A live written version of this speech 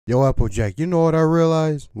Yo, Applejack, you know what I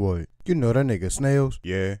realized? What? You know that nigga Snails?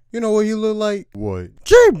 Yeah. You know what he look like? What?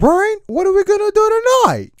 Jay, Brian, what are we gonna do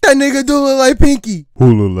tonight? That nigga do look like Pinky.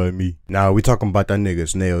 Who look like me? Nah, we talking about that nigga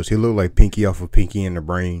Snails. He look like Pinky off of Pinky and the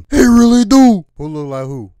Brain. He really do. Who look like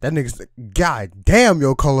who? That nigga's, god damn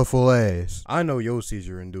your colorful ass. I know your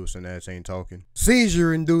seizure-inducing ass ain't talking.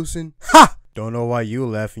 Seizure-inducing? Ha! Don't know why you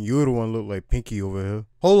laughing. You the one look like Pinky over here.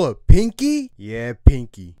 Hold up, Pinky? Yeah,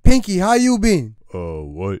 Pinky. Pinky, how you been?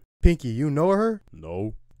 What? Pinky, you know her?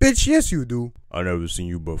 No. Bitch, yes you do. I never seen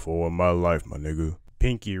you before in my life, my nigga.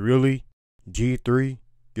 Pinky, really? G3?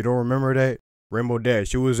 You don't remember that? Rainbow Dash,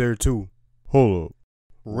 she was there too. Hold up.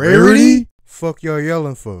 Rarity? Fuck y'all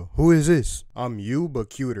yelling for? Who is this? I'm you, but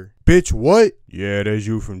cuter. Bitch, what? Yeah, that's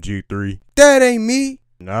you from G3. That ain't me.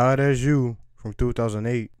 Nah, that's you. From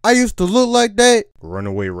 2008. I used to look like that.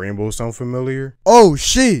 Runaway Rainbow sound familiar? Oh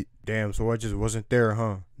shit. Damn, so I just wasn't there,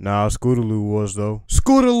 huh? Nah, Scootaloo was though.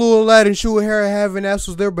 Scootaloo, Aladdin, short hair, having ass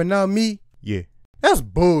was there, but not me? Yeah. That's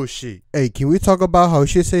bullshit. Hey, can we talk about how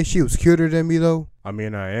she said she was cuter than me though? I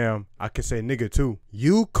mean, I am. I can say nigga too.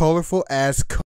 You colorful ass